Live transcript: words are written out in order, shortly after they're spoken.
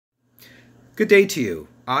Good day to you.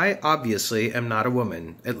 I obviously am not a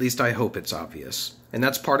woman, at least I hope it's obvious, and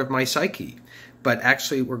that's part of my psyche. But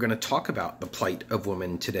actually, we're going to talk about the plight of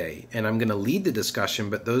women today, and I'm going to lead the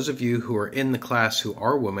discussion, but those of you who are in the class who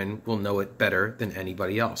are women will know it better than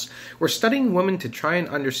anybody else. We're studying women to try and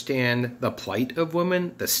understand the plight of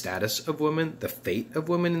women, the status of women, the fate of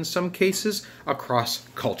women in some cases, across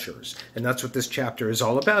cultures. And that's what this chapter is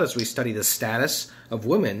all about, as we study the status of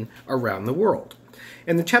women around the world.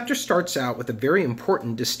 And the chapter starts out with a very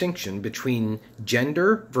important distinction between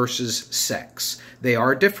gender versus sex. They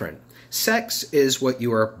are different. Sex is what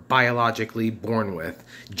you are biologically born with,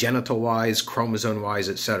 genital-wise, chromosome-wise,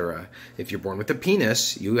 etc. If you're born with a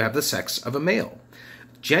penis, you have the sex of a male.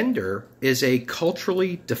 Gender is a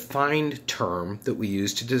culturally defined term that we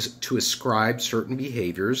use to ascribe certain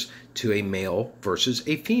behaviors to a male versus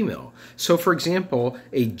a female. So, for example,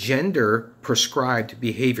 a gender-prescribed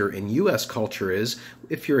behavior in U.S. culture is,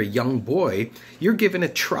 if you're a young boy, you're given a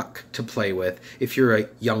truck to play with. If you're a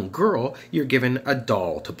young girl, you're given a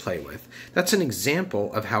doll to play with. That's an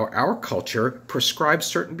example of how our culture prescribes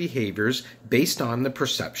certain behaviors based on the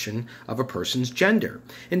perception of a person's gender.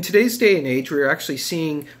 In today's day and age, we're actually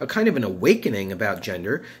seeing a kind of an awakening about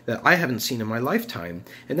gender that I haven't seen in my lifetime.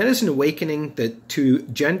 And that is an awakening to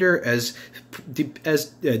gender as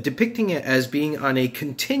depicting it as being on a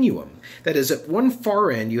continuum. That is, at one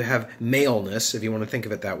far end, you have maleness, if you want to think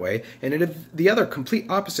of it that way, and at the other complete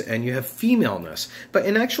opposite end, you have femaleness. But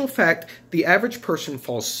in actual fact, the average person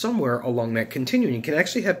falls somewhere along that continuum. You can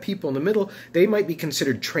actually have people in the middle. They might be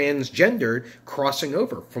considered transgendered, crossing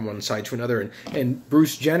over from one side to another. And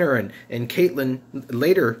Bruce Jenner and Caitlyn,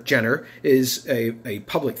 later Jenner, is a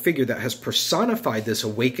public figure that has personified this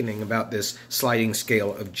awakening about this sliding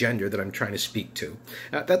scale of gender that I'm trying to speak to.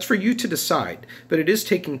 That's for you to decide, but it is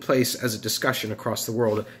taking place as a discussion across the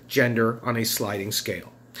world, gender on a sliding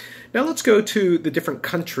scale. Now let's go to the different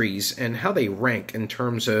countries and how they rank in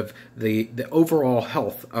terms of the overall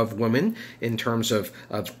health of women, in terms of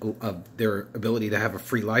their ability to have a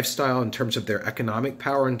free lifestyle, in terms of their economic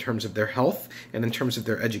power, in terms of their health, and in terms of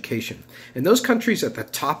their education. And those countries at the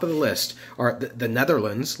top of the list are the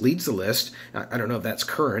Netherlands leads the list. I don't know if that's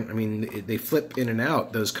current. I mean, they flip in and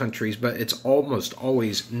out, those countries, but it's almost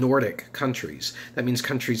always Nordic countries. That means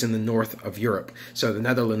countries in the north of Europe. So the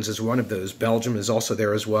Netherlands is one of those. Belgium is also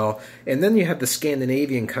there as well. And then you have the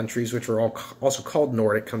Scandinavian countries, which are also called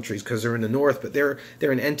Nordic countries because they're in the north, but they're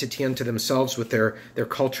an entity unto themselves with their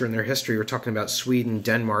culture and their history. We're talking about Sweden,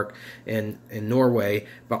 Denmark, and Norway,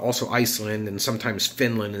 but also Iceland, and sometimes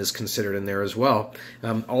Finland is considered in there as well.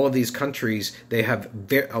 All of these countries, they have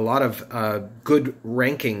a lot of good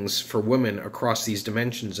rankings for women across these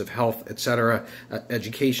dimensions of health, etc.,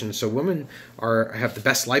 education. So women have the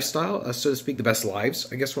best lifestyle, so to speak, the best lives,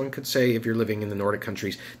 I guess one could say, if you're living in the Nordic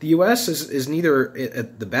countries. The U.S. is neither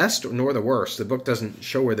at the best nor the worst. The book doesn't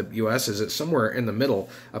show where the U.S. is. It's somewhere in the middle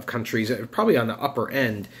of countries, probably on the upper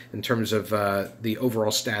end in terms of the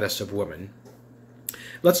overall status of women.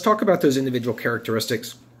 Let's talk about those individual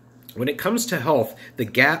characteristics. When it comes to health, the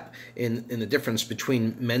gap in the difference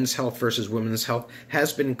between men's health versus women's health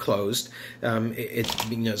has been closed.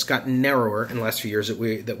 It's gotten narrower in the last few years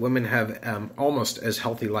that women have almost as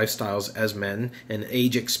healthy lifestyles as men, and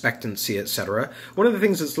age expectancy, etc. One of the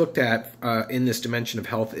things that's looked at in this dimension of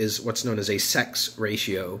health is what's known as a sex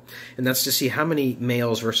ratio, and that's to see how many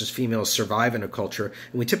males versus females survive in a culture.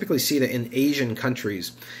 And we typically see that in Asian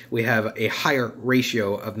countries, we have a higher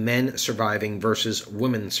ratio of men surviving versus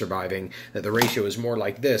women surviving. That the ratio is more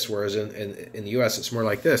like this, whereas in the U.S. it's more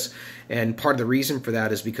like this. And part of the reason for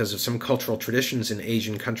that is because of some cultural traditions in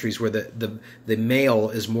Asian countries where the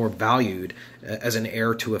male is more valued as an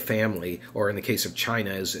heir to a family, or in the case of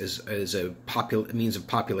China, as a means of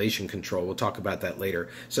population control. We'll talk about that later.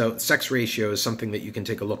 So sex ratio is something that you can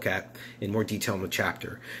take a look at in more detail in the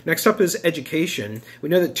chapter. Next up is education. We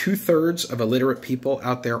know that 2/3 of illiterate people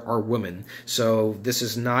out there are women. So this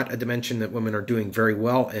is not a dimension that women are doing very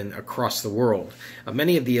well in across the world.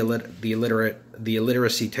 Many of the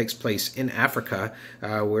illiteracy takes place in Africa,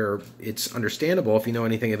 where it's understandable. If you know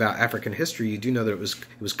anything about African history, you do know that it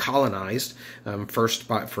was colonized first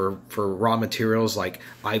for raw materials like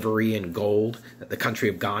ivory and gold. The country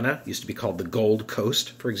of Ghana used to be called the Gold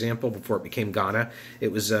Coast, for example, before it became Ghana.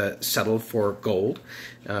 It was settled for gold,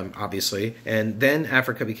 obviously, and then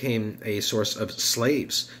Africa became a source of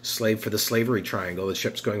slaves, slave for the slavery triangle, the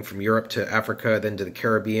ships going from Europe to Africa, then to the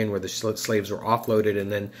Caribbean, where the slaves were offloaded,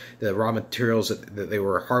 and then the raw materials that they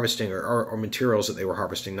were harvesting, or materials that they were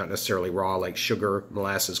harvesting, not necessarily raw, like sugar,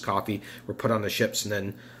 molasses, coffee, were put on the ships and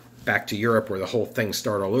then back to Europe, where the whole thing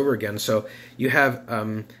started all over again. So you have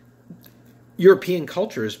European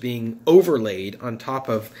cultures being overlaid on top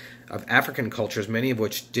of African cultures, many of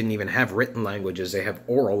which didn't even have written languages. They have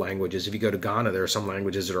oral languages. If you go to Ghana, there are some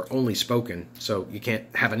languages that are only spoken, so you can't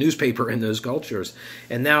have a newspaper in those cultures.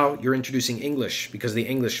 And now you're introducing English because the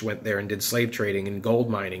English went there and did slave trading and gold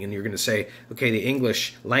mining, and you're going to say, okay, the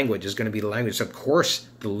English language is going to be the language. So of course,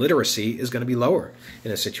 the literacy is going to be lower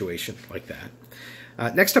in a situation like that.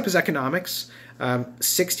 Next up is economics.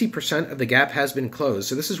 60% of the gap has been closed.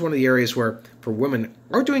 So this is one of the areas where, for women,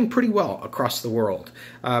 are doing pretty well across the world.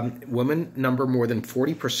 Women number more than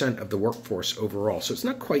 40% of the workforce overall. So it's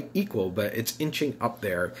not quite equal, but it's inching up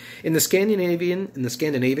there. In the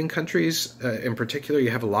Scandinavian countries, in particular, you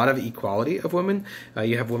have a lot of equality of women.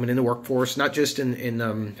 You have women in the workforce, not just in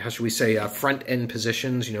how should we say, front-end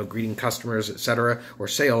positions, greeting customers, etc., or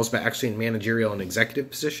sales, but actually in managerial and executive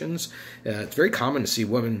positions. It's very common to see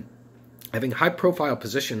women having high-profile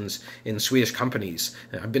positions in Swedish companies.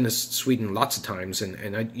 I've been to Sweden lots of times,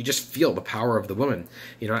 and you just feel the power of the woman,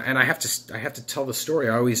 And I have to tell the story.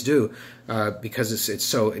 I always do because it's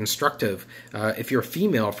so instructive. If you're a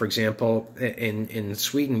female, for example, in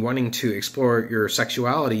Sweden, wanting to explore your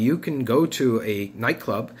sexuality, you can go to a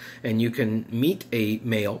nightclub and you can meet a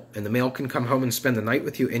male, and the male can come home and spend the night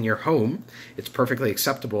with you in your home. It's perfectly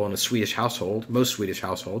acceptable in a Swedish household, most Swedish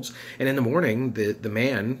households. And in the morning, the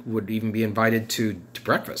man would even be invited to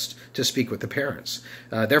breakfast to speak with the parents.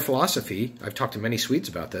 Their philosophy, I've talked to many Swedes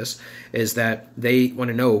about this, is that they want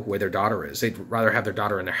to know where their daughter is. They'd rather have their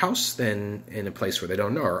daughter in their house than in a place where they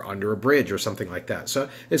don't know, or under a bridge or something like that. So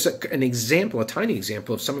it's an example, a tiny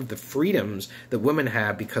example of some of the freedoms that women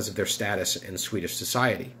have because of their status in Swedish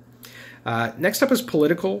society. Next up is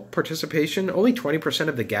political participation. Only 20%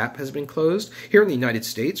 of the gap has been closed. Here in the United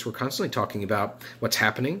States, we're constantly talking about what's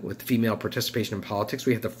happening with female participation in politics.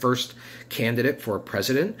 We have the first candidate for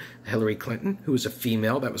president, Hillary Clinton, who was a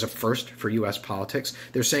female. That was a first for U.S. politics.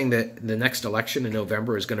 They're saying that the next election in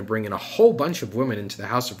November is going to bring in a whole bunch of women into the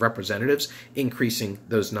House of Representatives, increasing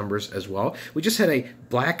those numbers as well. We just had a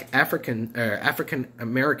black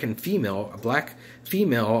African-American female, a black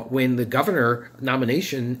female, win the governor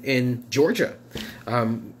nomination in Georgia,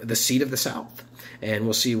 the seat of the South. And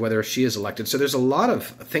we'll see whether she is elected. So there's a lot of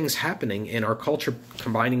things happening in our culture,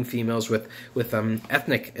 combining females with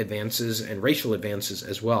ethnic advances and racial advances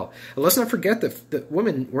as well. And let's not forget that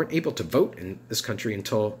women weren't able to vote in this country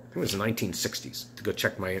until, I think it was the 1960s, to go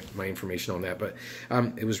check my information on that. But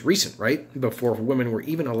it was recent, right, before women were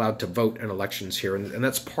even allowed to vote in elections here. And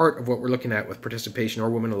that's part of what we're looking at with participation. Are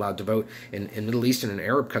women allowed to vote? In Middle Eastern and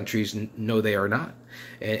Arab countries, no, they are not.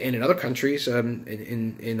 And in other countries, some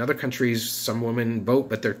women vote,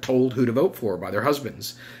 but they're told who to vote for by their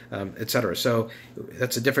husbands, etc. So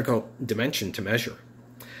that's a difficult dimension to measure.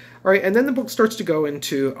 All right, and then the book starts to go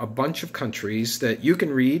into a bunch of countries that you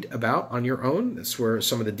can read about on your own. That's where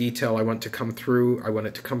some of the detail I want it to come through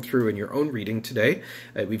in your own reading today.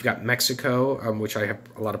 We've got Mexico, which I have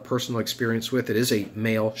a lot of personal experience with. It is a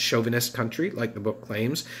male chauvinist country, like the book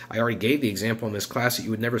claims. I already gave the example in this class that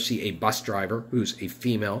you would never see a bus driver who's a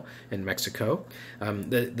female in Mexico.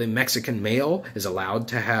 The Mexican male is allowed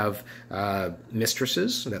to have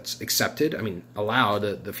mistresses. That's accepted. I mean,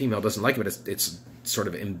 allowed. The female doesn't like it, but it's sort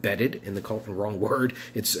of embedded in the culture, wrong word.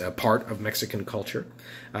 It's a part of Mexican culture.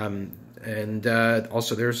 And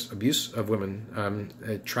also there's abuse of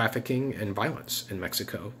women, trafficking and violence in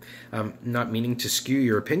Mexico. Not meaning to skew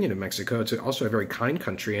your opinion of Mexico. It's also a very kind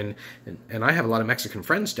country. And I have a lot of Mexican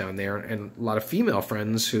friends down there and a lot of female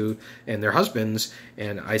friends and their husbands.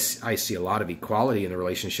 And I see a lot of equality in the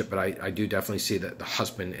relationship, but I do definitely see that the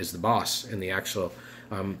husband is the boss in the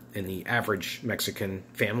average Mexican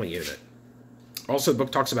family unit. Also, the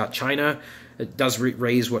book talks about China. It does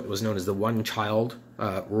raise what was known as the one-child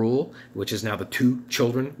rule, which is now the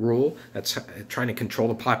two-children rule. That's trying to control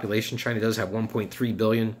the population. China does have 1.3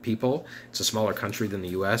 billion people. It's a smaller country than the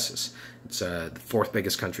U.S. It's the fourth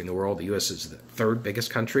biggest country in the world. The U.S. is the third biggest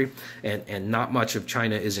country, and not much of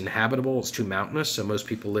China is inhabitable. It's too mountainous, so most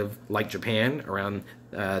people live like Japan around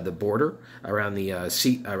the border, around the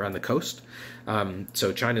sea, around the coast.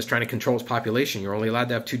 So China's trying to control its population. You're only allowed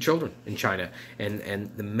to have 2 children in China, and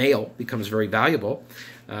the male becomes very valuable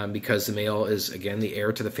because the male is, again, the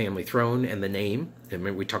heir to the family throne and the name. And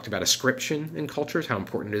remember, we talked about ascription in cultures, how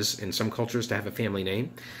important it is in some cultures to have a family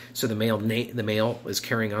name. So the male is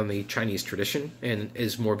carrying on the Chinese tradition and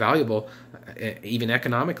is more valuable, even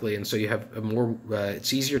economically. And so you have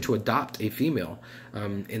it's easier to adopt a female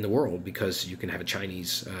in the world, because you can have a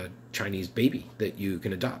Chinese baby that you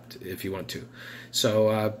can adopt if you want to.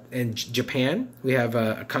 So in Japan, we have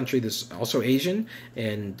a country that's also Asian,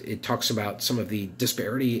 and it talks about some of the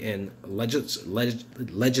disparity in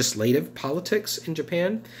legislative politics in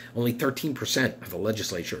Japan. Only 13% of the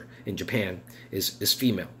legislature in Japan is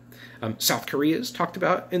female. South Korea is talked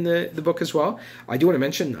about in the book as well. I do want to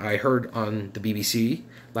mention, I heard on the BBC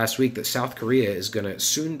last week that South Korea is going to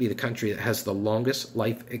soon be the country that has the longest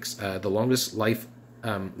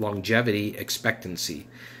longevity expectancy.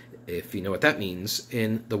 If you know what that means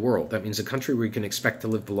in the world, that means a country where you can expect to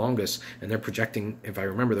live the longest. And they're projecting, if I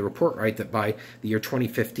remember the report right, that by the year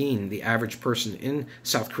 2015, the average person in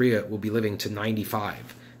South Korea will be living to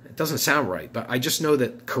 95. It doesn't sound right, but I just know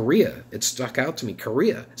that Korea, it stuck out to me,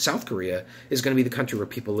 South Korea, is going to be the country where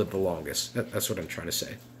people live the longest. That's what I'm trying to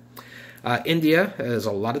say. India, there's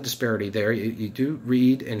a lot of disparity there. You do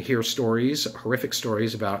read and hear stories, horrific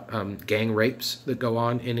stories about gang rapes that go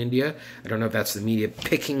on in India. I don't know if that's the media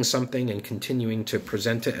picking something and continuing to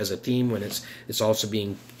present it as a theme when it's also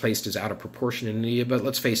being placed as out of proportion in India. But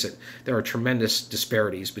let's face it, there are tremendous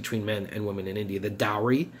disparities between men and women in India. The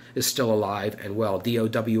dowry is still alive and well,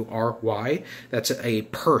 DOWRY. That's a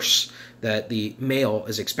purse that the male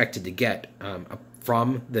is expected to get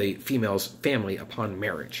from the female's family upon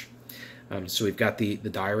marriage. So we've got the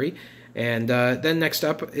diary. And then next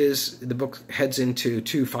up is the book heads into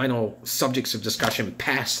two final subjects of discussion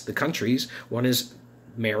past the countries. One is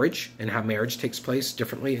marriage and how marriage takes place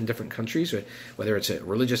differently in different countries, whether it's a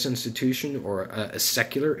religious institution or a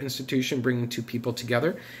secular institution bringing two people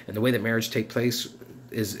together. And the way that marriage takes place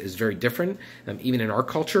is very different. Even in our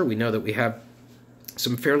culture, we know that we have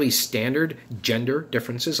some fairly standard gender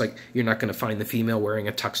differences, like you're not going to find the female wearing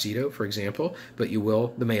a tuxedo, for example, but you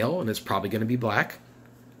will the male, and it's probably going to be black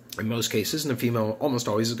in most cases, and the female almost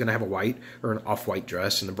always is going to have a white or an off-white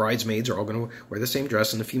dress, and the bridesmaids are all going to wear the same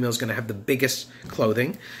dress, and the female is going to have the biggest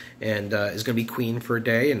clothing and is going to be queen for a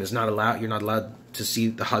day, and you're not allowed to see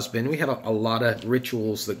the husband. We have a lot of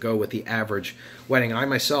rituals that go with the average wedding. I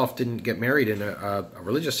myself didn't get married in a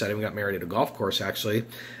religious setting. We got married at a golf course, actually.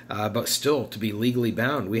 But still, to be legally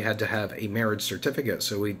bound, we had to have a marriage certificate.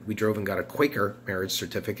 So we drove and got a Quaker marriage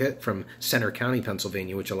certificate from Center County,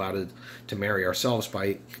 Pennsylvania, which allowed us to marry ourselves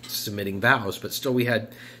by submitting vows. But still, we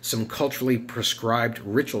had some culturally prescribed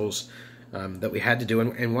rituals that we had to do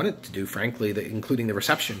and wanted to do, frankly, including the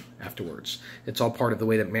reception afterwards. It's all part of the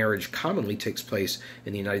way that marriage commonly takes place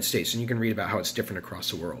in the United States, and you can read about how it's different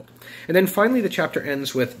across the world. And then finally, the chapter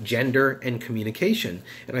ends with gender and communication,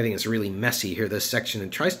 and I think it's really messy here, this section,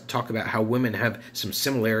 and tries to talk about how women have some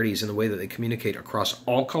similarities in the way that they communicate across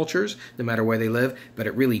all cultures, no matter where they live, but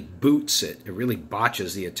it really really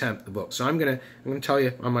botches the attempt, the book. So I'm going to tell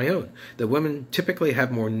you on my own that women typically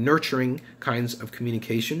have more nurturing kinds of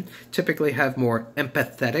communication, typically have more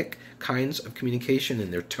empathetic kinds of communication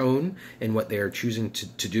in their tone and what they are choosing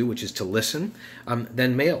to do, which is to listen,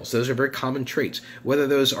 than males. Those are very common traits. Whether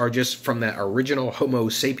those are just from that original Homo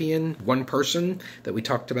sapien, one person that we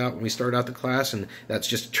talked about when we started out the class, and that's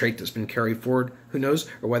just a trait that's been carried forward, who knows,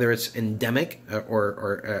 or whether it's endemic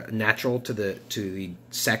or natural to the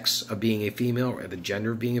sex of being a female or the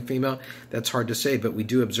gender of being a female, that's hard to say, but we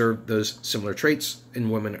do observe those similar traits in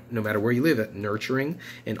women no matter where you live, nurturing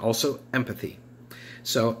and also empathy.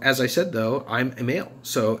 So, as I said, though, I'm a male.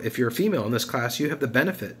 So if you're a female in this class, you have the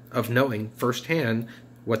benefit of knowing firsthand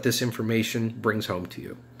what this information brings home to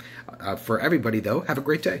you. For everybody, though, have a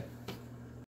great day.